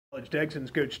college.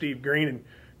 Texans coach Steve Green, and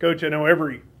Coach, I know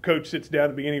every coach sits down at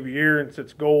the beginning of the year and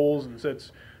sets goals and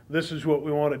sets, this is what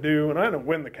we want to do. And I know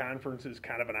win the conference is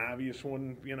kind of an obvious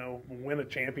one, win a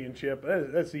championship.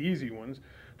 That's the easy ones.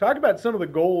 Talk about some of the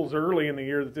goals early in the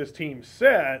year that this team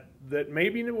set that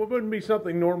maybe it wouldn't be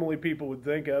something normally people would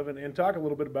think of, and talk a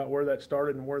little bit about where that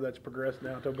started and where that's progressed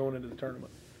now until going into the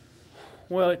tournament.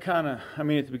 Well, it kind of,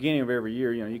 at the beginning of every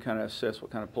year, you kind of assess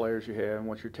what kind of players you have and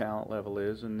what your talent level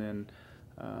is, and then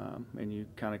and you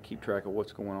kind of keep track of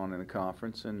what's going on in the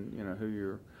conference and, who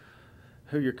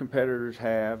your competitors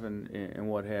have and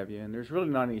what have you. And there's really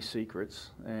not any secrets.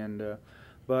 And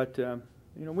but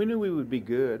we knew we would be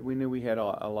good. We knew we had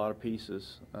a lot of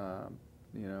pieces,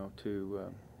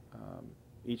 to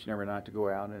each and every night to go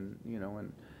out and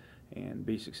and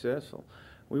be successful.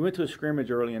 We went to a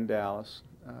scrimmage early in Dallas,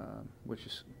 which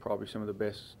is probably some of the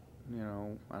best. I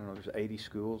don't know, there's 80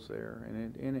 schools there,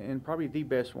 and probably the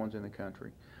best ones in the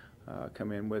country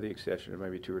come in, with the exception of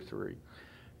maybe 2 or 3.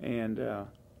 And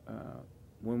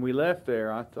when we left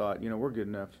there, I thought, we're good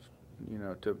enough,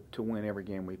 to win every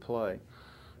game we play.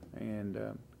 And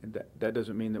that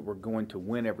doesn't mean that we're going to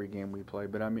win every game we play,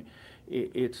 but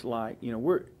it's like,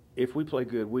 if we play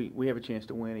good, we have a chance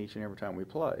to win each and every time we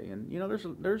play. And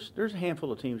there's a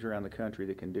handful of teams around the country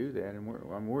that can do that, and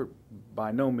we're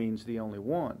by no means the only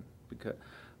one, because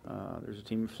there's a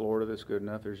team in Florida that's good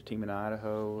enough. There's a team in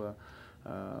Idaho.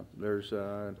 There's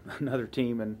another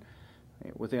team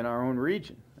within our own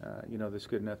region, that's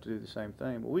good enough to do the same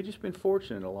thing. But we've just been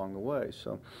fortunate along the way.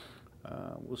 So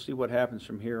we'll see what happens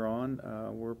from here on.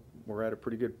 We're at a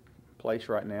pretty good place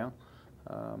right now.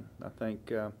 I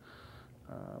think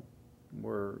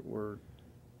we're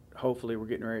hopefully we're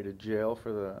getting ready to gel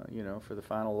for the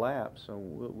final lap. So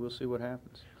we'll see what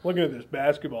happens. Looking at this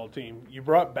basketball team, you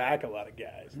brought back a lot of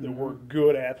guys that were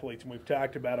good athletes, and we've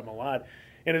talked about them a lot.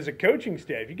 And as a coaching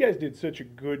staff, you guys did such a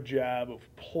good job of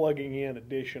plugging in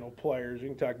additional players. You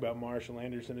can talk about Marshall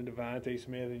Anderson and Devontae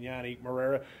Smith and Yannick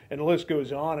Morera, and the list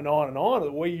goes on and on and on,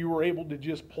 the way you were able to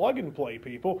just plug and play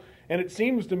people. And it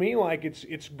seems to me like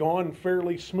it's gone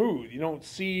fairly smooth. You don't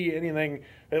see anything,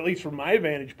 at least from my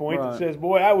vantage point, that says,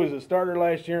 boy, I was a starter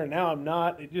last year and now I'm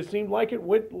not. It just seemed like it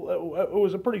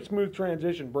was a pretty smooth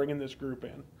transition bringing this group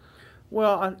in.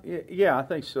 Well, yeah, I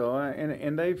think so,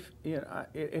 and they've,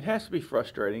 it has to be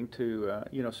frustrating to,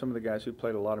 some of the guys who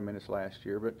played a lot of minutes last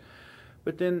year,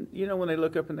 but then, when they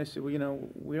look up and they say, well,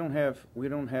 we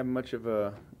don't have much of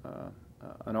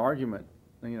an argument,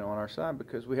 on our side,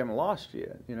 because we haven't lost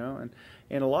yet, and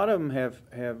a lot of them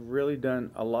have really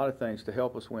done a lot of things to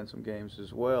help us win some games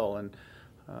as well. And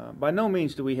by no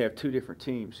means do we have 2 different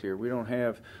teams here. We don't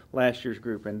have last year's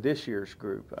group and this year's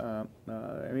group.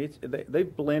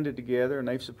 They've blended together and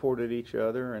they've supported each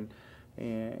other, and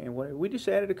we just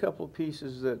added a couple of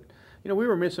pieces that, we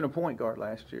were missing a point guard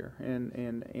last year, and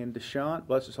Deshaun,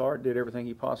 bless his heart, did everything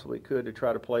he possibly could to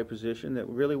try to play a position that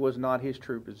really was not his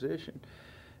true position,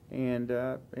 and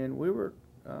we were.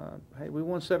 We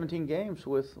won 17 games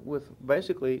with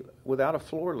basically without a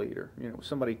floor leader.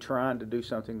 Somebody trying to do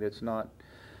something that's not,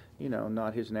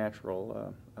 not his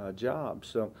natural job.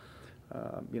 So,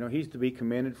 he's to be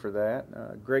commended for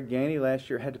that. Greg Gainey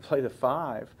last year had to play the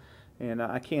 5, and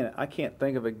I can't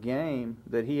think of a game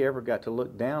that he ever got to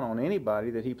look down on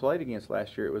anybody that he played against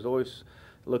last year. It was always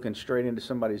looking straight into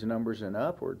somebody's numbers and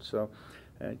upwards. So,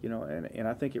 and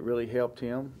I think it really helped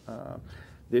him.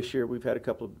 This year we've had a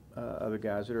couple of other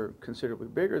guys that are considerably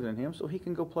bigger than him, so he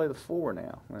can go play the 4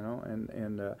 now.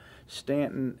 And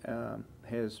Stanton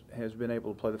has been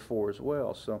able to play the 4 as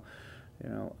well. So,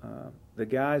 the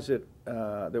guys that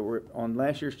were on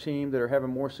last year's team that are having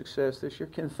more success this year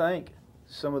can thank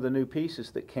some of the new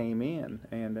pieces that came in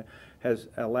and has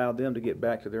allowed them to get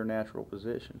back to their natural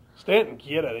position. Stanton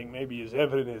Kidd, I think, maybe is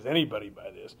evident as anybody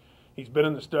by this. He's been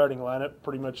in the starting lineup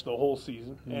pretty much the whole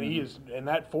season, and he is in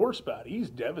that 4 spot. He's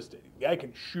devastating. The guy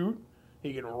can shoot,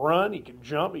 he can run, he can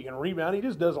jump, he can rebound. He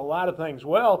just does a lot of things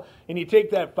well. And you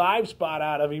take that 5 spot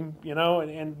out of him,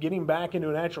 and get him back into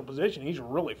a natural position, he's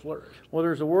really flourished. Well,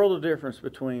 there's a world of difference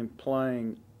between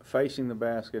playing facing the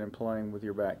basket and playing with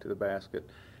your back to the basket.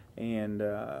 And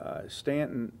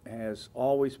Stanton has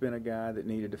always been a guy that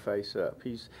needed to face up.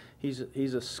 He's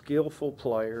a skillful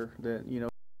player that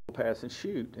pass and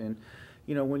shoot, and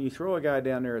when you throw a guy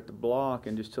down there at the block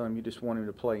and just tell him you just want him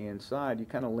to play inside, you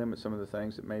kind of limit some of the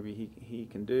things that maybe he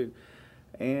can do,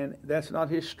 and that's not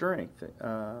his strength.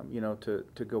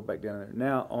 To go back down there.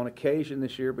 Now, on occasion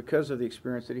this year, because of the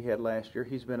experience that he had last year,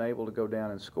 he's been able to go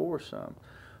down and score some.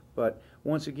 But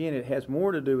once again, it has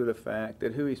more to do with the fact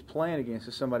that who he's playing against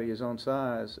is somebody his own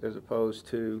size as opposed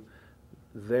to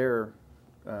their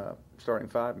starting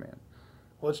 5-man.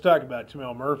 Let's talk about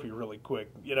Tamel Murphy really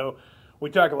quick. You know, we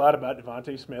talk a lot about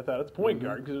Devontae Smith out at the point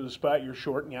guard because it was a spot you're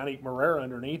short, and Yannick Morera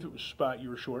underneath it was a spot you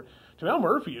were short. Tamel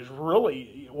Murphy is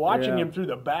really, watching him through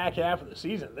the back half of the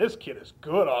season, this kid is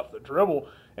good off the dribble,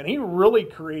 and he really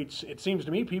creates, it seems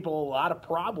to me, people a lot of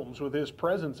problems with his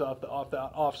presence off the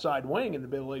offside wing and the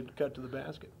ability to cut to the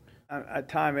basket.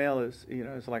 Tamel is,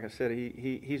 is like I said,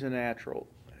 he's a natural.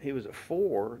 He was a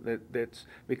 4 that's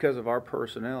because of our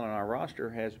personnel and our roster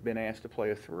has been asked to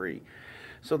play a 3.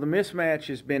 So the mismatch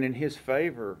has been in his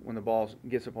favor when the ball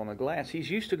gets up on the glass. He's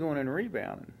used to going and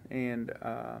rebounding, and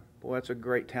boy, that's a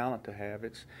great talent to have.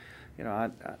 It's,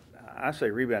 I say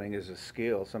rebounding is a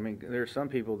skill. So, I mean, there are some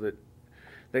people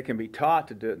that can be taught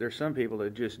to do it. There's some people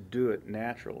that just do it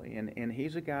naturally, and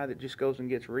he's a guy that just goes and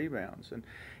gets rebounds, and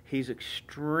he's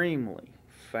extremely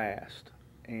fast.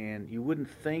 And you wouldn't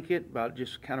think it about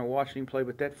just kind of watching him play,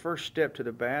 but that first step to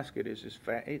the basket is just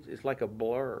it's like a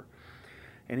blur.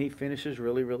 And he finishes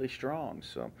really, really strong.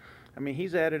 So, I mean,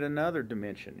 he's added another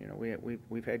dimension.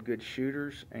 We've had good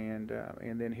shooters, and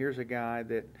then here's a guy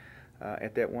that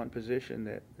at that one position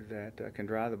that can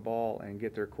drive the ball and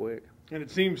get there quick. And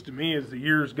it seems to me as the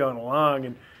years gone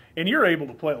along, and you're able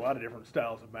to play a lot of different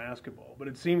styles of basketball, but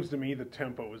it seems to me the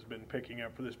tempo has been picking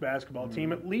up for this basketball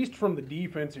team, at least from the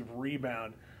defensive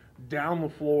rebound down the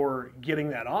floor, getting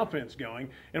that offense going.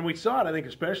 And we saw it, I think,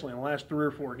 especially in the last 3 or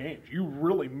 4 games. You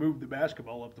really moved the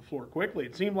basketball up the floor quickly.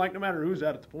 It seemed like no matter who's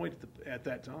out at the point at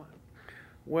that time.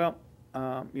 Well,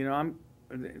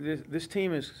 this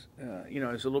team is,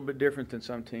 is a little bit different than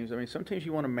some teams. I mean, some teams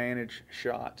you want to manage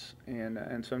shots,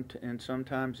 and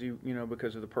sometimes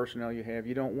because of the personnel you have,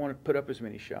 you don't want to put up as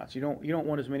many shots. You don't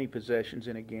want as many possessions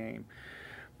in a game.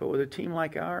 But with a team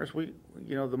like ours,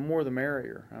 the more the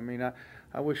merrier. I mean,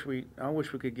 I wish we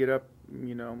could get up,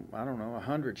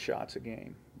 100 shots a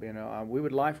game. We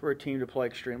would like for a team to play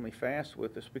extremely fast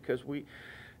with us because when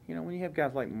you have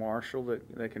guys like Marshall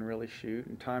that can really shoot,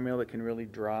 and Tamel that can really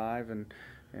drive, and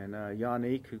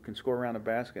Yannick who can score around the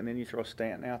basket, and then you throw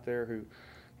Stanton out there who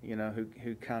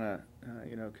kind of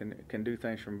can do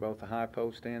things from both the high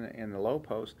post and the low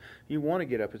post. You want to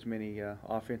get up as many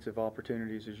offensive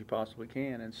opportunities as you possibly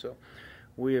can, and so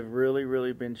we have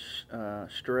really been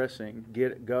stressing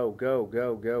go.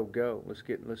 Let's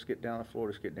get down the floor.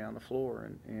 Let's get down the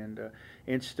floor, and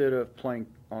instead of playing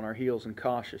on our heels and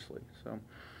cautiously. So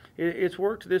it's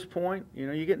worked to this point.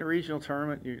 You get in the regional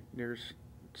tournament, there's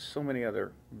so many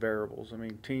other variables. I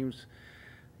mean, teams.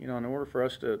 In order for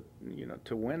us to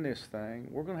win this thing,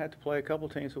 we're going to have to play a couple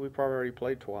teams that we've probably already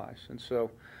played twice. And so,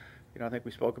 I think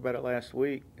we spoke about it last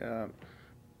week.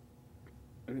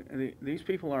 These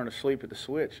people aren't asleep at the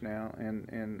switch now,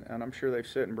 and I'm sure they've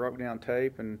sat and broke down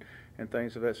tape and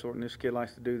things of that sort. And this kid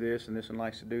likes to do this, and this one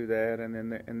likes to do that, and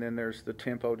then there's the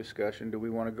tempo discussion. Do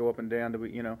we want to go up and down?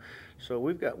 So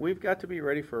we've got to be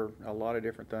ready for a lot of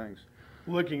different things.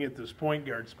 Looking at this point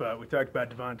guard spot, we talked about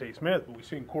Devontae Smith, but we've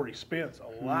seen Corey Spence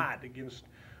a lot against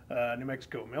New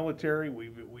Mexico Military.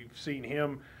 We've seen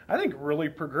him, I think, really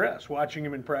progress. Watching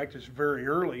him in practice very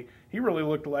early, he really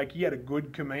looked like he had a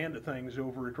good command of things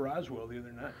over at Roswell the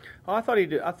other night. Oh, I thought he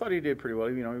did pretty well.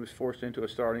 He was forced into a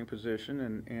starting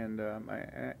position, and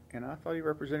I thought he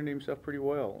represented himself pretty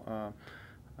well.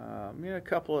 A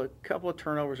couple of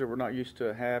turnovers that we're not used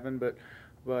to having, but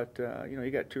he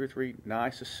got 2 or 3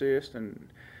 nice assists, and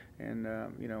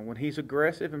when he's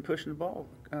aggressive and pushing the ball,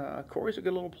 Corey's a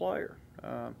good little player,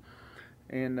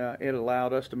 and it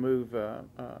allowed us to move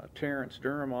Terrence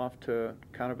Durham off to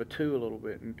kind of a 2 a little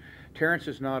bit. And Terrence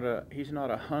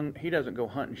he doesn't go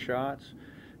hunting shots,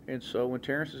 and so when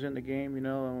Terrence is in the game,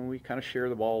 we kind of share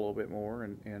the ball a little bit more,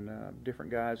 and different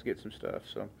guys get some stuff.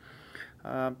 So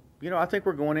I think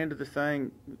we're going into the thing.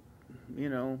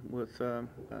 With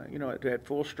at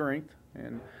full strength,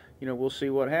 and we'll see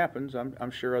what happens.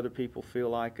 I'm sure other people feel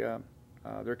like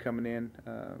they're coming in,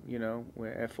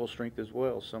 at full strength as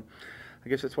well. So I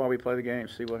guess that's why we play the game,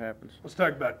 see what happens. Let's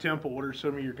talk about Temple. What are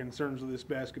some of your concerns with this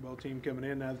basketball team coming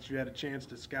in now that you had a chance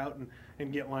to scout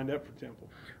and get lined up for Temple?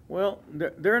 Well,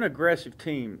 they're an aggressive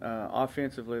team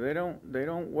offensively. They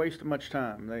don't waste much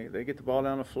time. They get the ball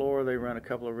down the floor. They run a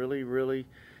couple of really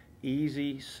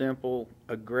easy, simple,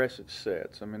 aggressive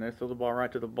sets. I mean, they throw the ball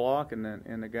right to the block, and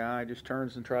the guy just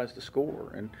turns and tries to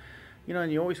score. And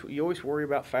and you always worry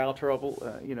about foul trouble.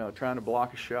 Trying to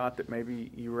block a shot that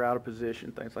maybe you were out of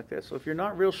position, things like that. So if you're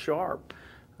not real sharp,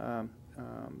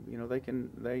 they can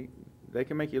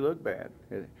make you look bad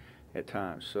at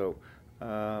times. So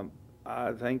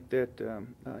I think that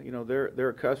they're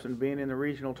accustomed to being in the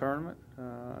regional tournament,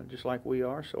 just like we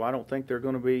are. So I don't think they're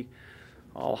going to be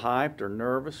all hyped or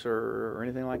nervous or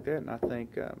anything like that. And I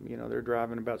think they're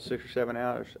driving about 6 or 7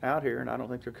 hours out here, and I don't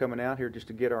think they're coming out here just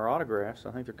to get our autographs.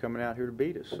 I think they're coming out here to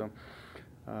beat us. So.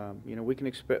 We can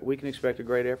expect a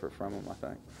great effort from them, I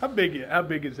think. How big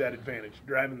is that advantage,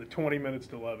 driving the 20 minutes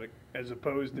to Lubbock as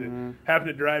opposed to having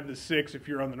to drive the 6 if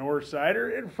you're on the north side,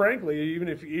 or and frankly, even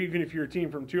if you're a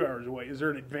team from 2 hours away? Is there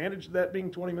an advantage to that being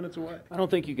 20 minutes away? I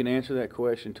don't think you can answer that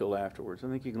question until afterwards. I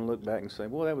think you can look back and say,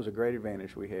 well, that was a great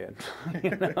advantage we had.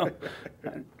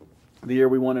 The year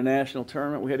we won a national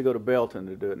tournament, we had to go to Belton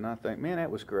to do it, and I think, man,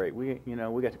 that was great. We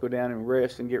got to go down and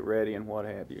rest and get ready and what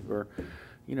have you. Or,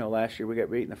 last year we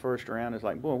got beat in the first round. It's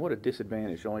like, boy, what a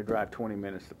disadvantage to only drive 20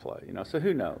 minutes to play. So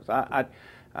who knows?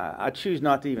 I choose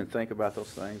not to even think about those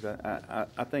things.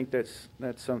 I think that's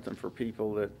something for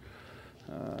people that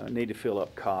need to fill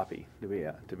up copy. To be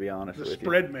honest with you, the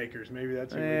spread makers, maybe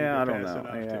that's who I don't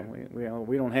know. Yeah,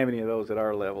 we don't have any of those at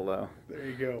our level though. There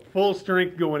you go. Full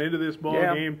strength going into this ball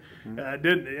game. And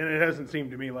it hasn't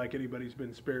seemed to me like anybody's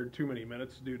been spared too many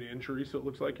minutes due to injury. So it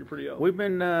looks like you're pretty healthy. We've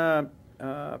been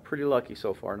pretty lucky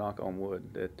so far, knock on wood,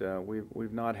 that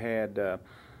we've not had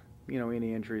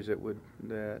any injuries that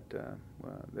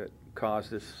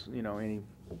caused us any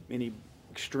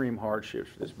extreme hardships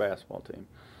for this basketball team.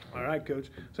 All right, Coach.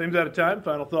 Seems out of time.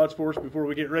 Final thoughts for us before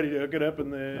we get ready to hook it up in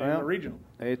the regional.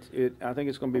 I think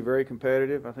it's going to be very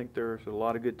competitive. I think there's a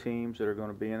lot of good teams that are going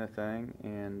to be in the thing,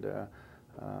 and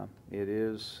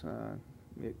it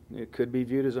could be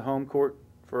viewed as a home court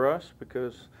for us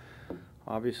because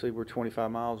obviously we're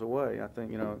 25 miles away. I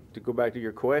think to go back to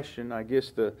your question, I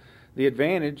guess the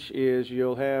advantage is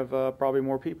you'll have probably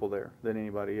more people there than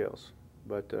anybody else.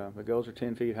 But the goals are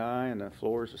 10 feet high and the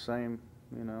floor is the same.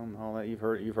 And all that you've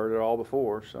heard it all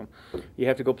before. So you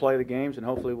have to go play the games, and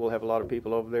hopefully we'll have a lot of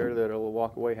people over there that will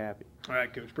walk away happy. All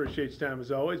right, Coach. Appreciate your time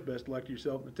as always. Best of luck to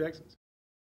yourself and the Texans.